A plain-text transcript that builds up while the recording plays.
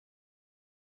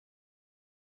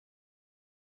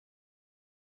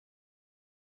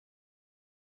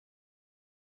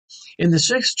in the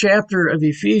 6th chapter of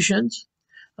Ephesians,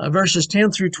 verses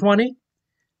 10 through 20.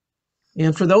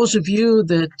 And for those of you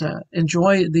that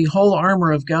enjoy the whole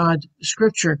armor of God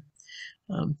scripture,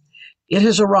 it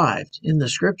has arrived in the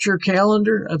scripture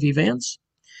calendar of events.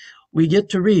 We get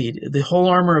to read the whole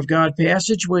armor of God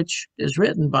passage, which is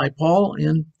written by Paul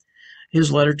in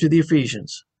his letter to the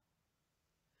Ephesians.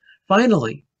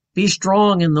 Finally, be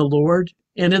strong in the Lord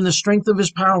and in the strength of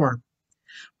his power.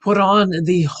 Put on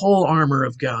the whole armor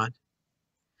of God,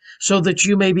 so that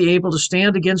you may be able to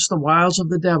stand against the wiles of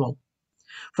the devil.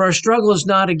 For our struggle is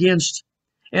not against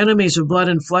enemies of blood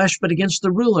and flesh, but against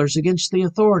the rulers, against the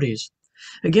authorities,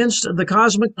 against the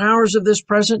cosmic powers of this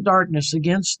present darkness,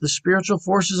 against the spiritual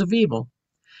forces of evil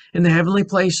in the heavenly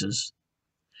places.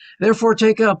 Therefore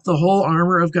take up the whole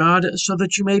armor of God, so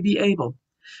that you may be able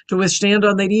to withstand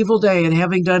on that evil day, and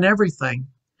having done everything,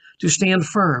 to stand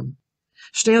firm.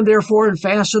 Stand therefore and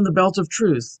fasten the belt of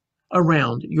truth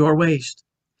around your waist,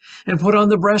 and put on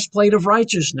the breastplate of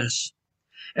righteousness.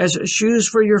 As shoes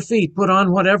for your feet, put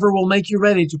on whatever will make you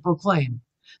ready to proclaim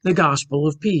the gospel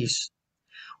of peace.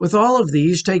 With all of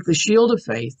these, take the shield of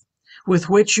faith, with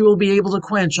which you will be able to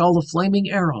quench all the flaming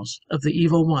arrows of the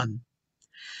evil one.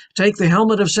 Take the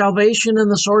helmet of salvation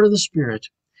and the sword of the Spirit,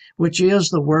 which is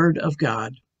the word of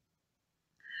God.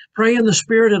 Pray in the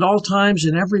Spirit at all times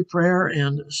in every prayer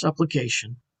and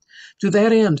supplication. To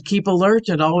that end, keep alert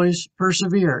and always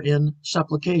persevere in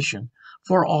supplication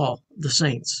for all the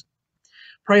saints.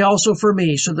 Pray also for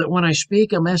me, so that when I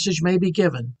speak, a message may be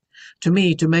given to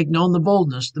me to make known the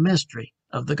boldness, the mystery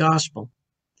of the gospel,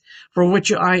 for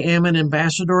which I am an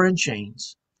ambassador in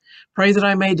chains. Pray that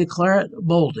I may declare it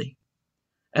boldly,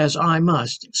 as I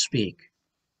must speak.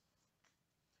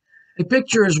 A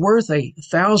picture is worth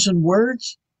 1,000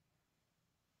 words.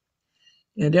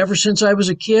 And ever since I was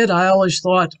a kid, I always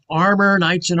thought armor,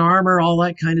 knights in armor, all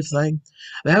that kind of thing.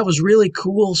 That was really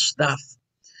cool stuff.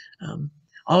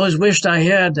 I always wished I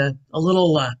had a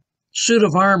little suit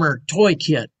of armor toy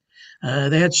kit.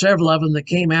 They had several of them that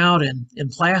came out in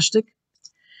plastic.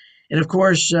 And of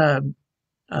course,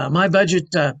 my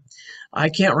budget, I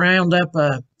can't round up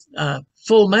a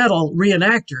full metal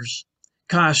reenactor's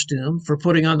costume for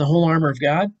putting on the whole armor of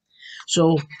God.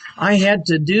 So I had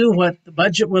to do what the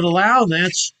budget would allow. And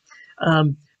that's,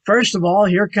 first of all,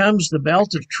 here comes the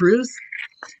belt of truth.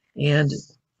 And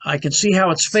I can see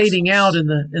how it's fading out in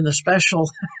the special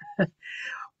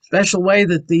special way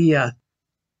that the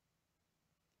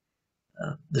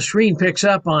screen picks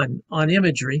up on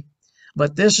imagery.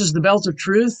 But this is the belt of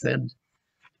truth, and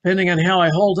depending on how I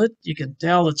hold it, you can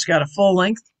tell it's got a full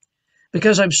length.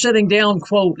 Because I'm sitting down,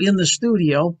 quote, in the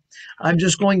studio, I'm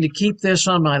just going to keep this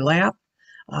on my lap.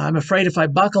 I'm afraid if I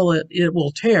buckle it, it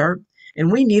will tear, and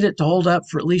we need it to hold up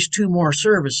for at least 2 more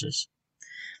services.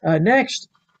 Next,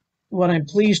 what I'm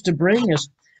pleased to bring is,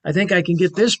 I think I can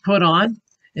get this put on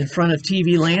in front of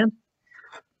TV land.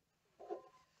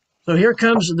 So here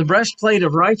comes the breastplate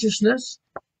of righteousness.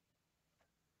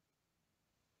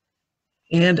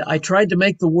 And I tried to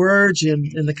make the words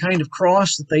in the kind of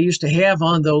cross that they used to have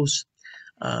on those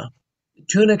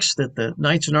tunics that the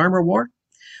knights in armor wore.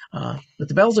 But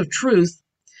the belt of truth,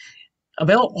 a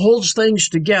belt holds things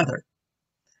together.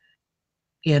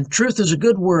 And truth is a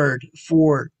good word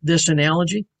for this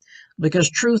analogy, because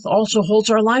truth also holds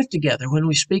our life together when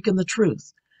we speak in the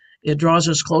truth. It draws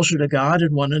us closer to God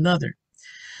and one another.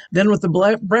 Then with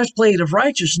the breastplate of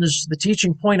righteousness, the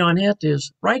teaching point on it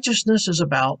is righteousness is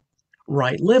about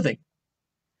right living.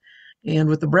 And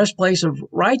with the breastplate of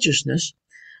righteousness,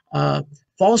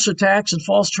 false attacks and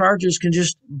false charges can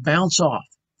just bounce off.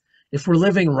 If we're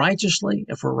living righteously,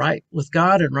 if we're right with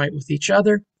God and right with each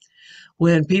other,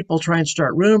 when people try and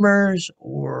start rumors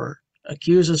or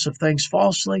accuse us of things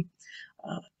falsely,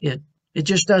 it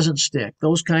just doesn't stick.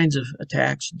 Those kinds of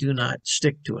attacks do not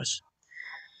stick to us.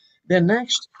 Then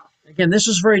next, again, this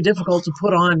is very difficult to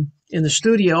put on in the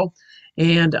studio,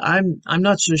 and I'm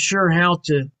not so sure how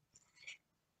to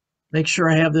make sure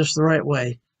I have this the right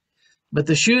way. But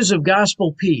the shoes of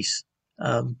gospel peace,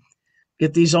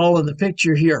 get these all in the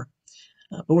picture here.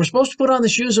 But we're supposed to put on the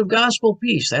shoes of gospel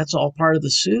peace. That's all part of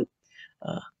the suit.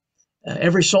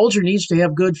 Every soldier needs to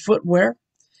have good footwear.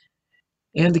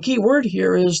 And the key word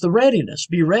here is the readiness.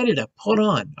 Be ready to put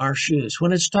on our shoes.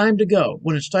 When it's time to go,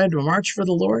 when it's time to march for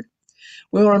the Lord,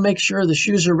 we want to make sure the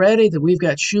shoes are ready, that we've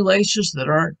got shoelaces that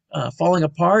aren't falling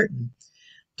apart and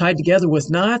tied together with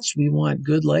knots. We want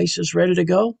good laces ready to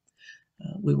go.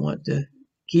 We want to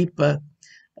keep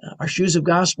our shoes of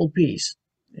gospel peace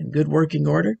in good working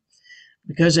order.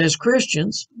 Because as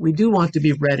Christians, we do want to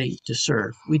be ready to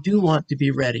serve. We do want to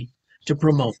be ready to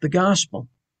promote the gospel.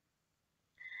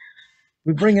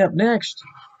 We bring up next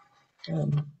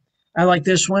I like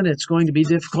this one. It's going to be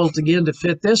difficult again to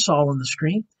fit this all on the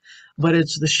screen, but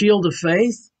it's the shield of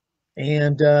faith.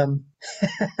 And I'll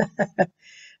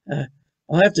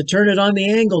have to turn it on the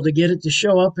angle to get it to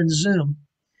show up in Zoom.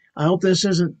 I hope this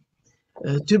isn't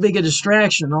too big a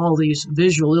distraction, all these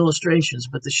visual illustrations.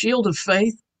 But the shield of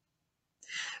faith,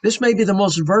 this may be the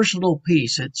most versatile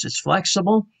piece. It's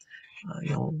flexible.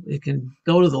 It can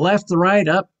go to the left, the right,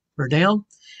 up, or down.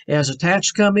 As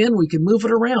attacks come in, we can move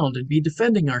it around and be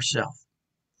defending ourselves.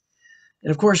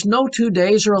 And of course, no 2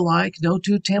 days are alike. No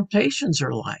 2 temptations are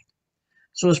alike.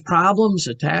 So as problems,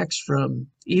 attacks from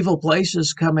evil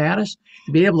places come at us,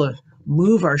 to be able to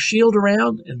move our shield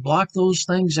around and block those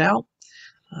things out,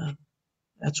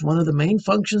 that's one of the main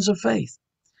functions of faith,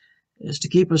 is to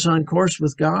keep us on course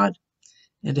with God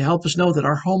and to help us know that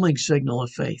our homing signal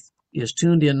of faith is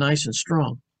tuned in nice and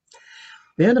strong.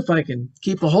 Then if I can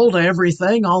keep a hold of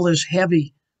everything, all this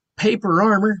heavy paper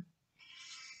armor,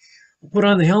 I'll put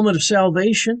on the helmet of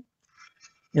salvation.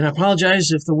 And I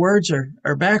apologize if the words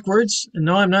are backwards. And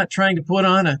no, I'm not trying to put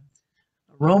on a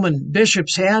Roman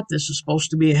bishop's hat. This is supposed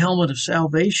to be a helmet of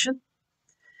salvation.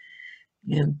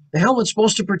 And the helmet's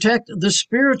supposed to protect the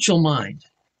spiritual mind.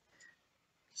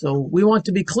 So we want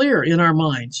to be clear in our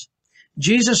minds.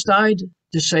 Jesus died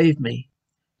to save me.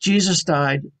 Jesus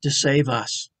died to save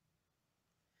us.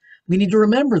 We need to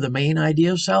remember the main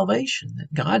idea of salvation,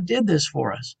 that God did this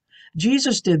for us.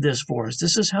 Jesus did this for us.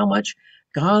 This is how much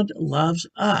God loves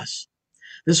us.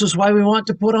 This is why we want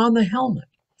to put on the helmet,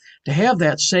 to have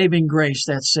that saving grace,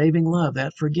 that saving love,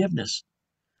 that forgiveness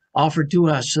offered to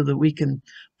us so that we can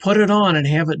put it on and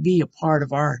have it be a part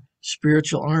of our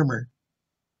spiritual armor.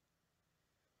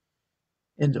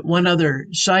 And one other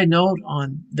side note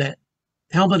on that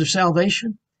helmet of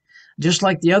salvation, just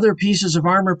like the other pieces of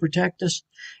armor protect us,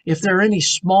 if there are any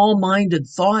small-minded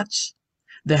thoughts,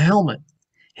 the helmet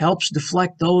helps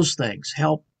deflect those things,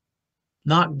 help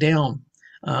knock down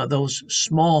those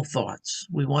small thoughts.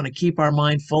 We want to keep our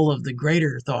mind full of the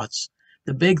greater thoughts,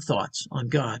 the big thoughts on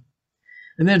God.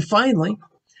 And then finally,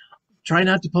 try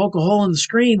not to poke a hole in the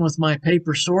screen with my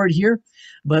paper sword here,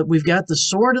 but we've got the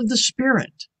sword of the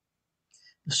Spirit.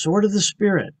 The sword of the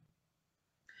Spirit.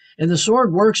 And the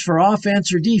sword works for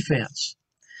offense or defense.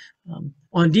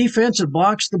 On defense, it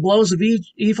blocks the blows of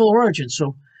evil origin.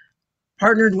 So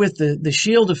partnered with the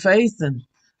shield of faith and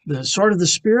the sword of the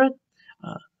Spirit,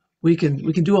 we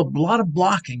can do a lot of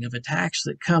blocking of attacks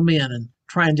that come in and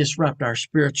try and disrupt our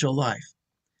spiritual life.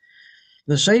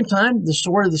 At the same time, the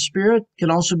sword of the Spirit can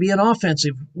also be an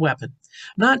offensive weapon,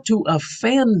 not to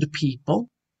offend people,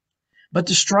 but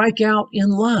to strike out in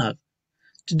love,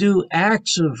 to do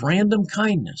acts of random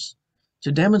kindness,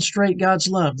 to demonstrate God's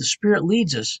love. The Spirit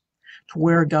leads us to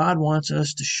where God wants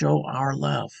us to show our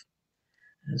love.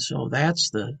 And so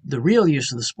that's the real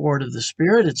use of the sword of the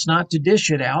Spirit. It's not to dish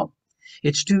it out.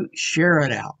 It's to share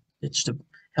it out. It's to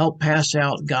help pass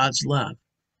out God's love.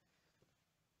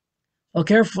 I'll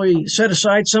carefully set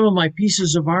aside some of my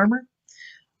pieces of armor.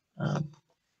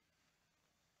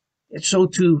 So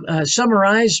to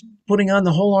summarize, putting on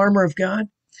the whole armor of God,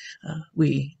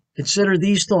 we consider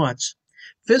these thoughts.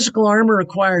 Physical armor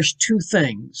requires 2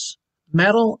 things,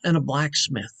 metal and a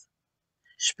blacksmith.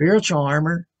 Spiritual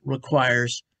armor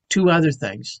requires 2 other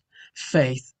things,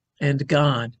 faith and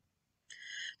God.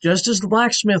 Just as the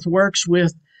blacksmith works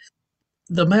with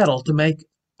the metal to make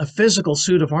a physical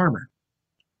suit of armor,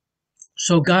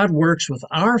 so God works with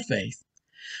our faith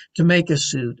to make a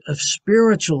suit of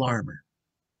spiritual armor.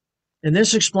 And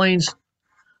this explains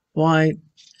why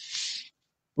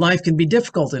life can be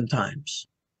difficult in times.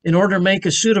 In order to make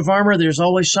a suit of armor, there's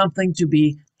always something to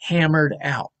be hammered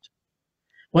out.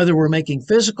 Whether we're making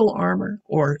physical armor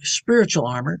or spiritual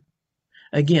armor,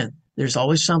 again, there's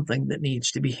always something that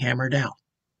needs to be hammered out.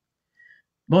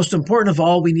 Most important of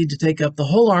all, we need to take up the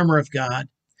whole armor of God.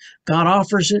 God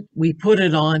offers it, we put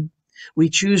it on, we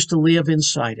choose to live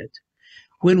inside it.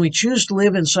 When we choose to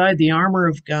live inside the armor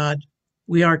of God,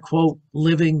 we are, quote,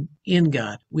 living in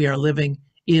God. We are living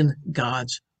in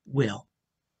God's will.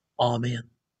 Amen.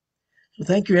 So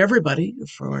thank you, everybody,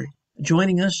 for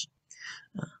joining us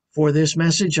for this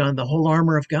message on the whole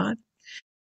armor of God.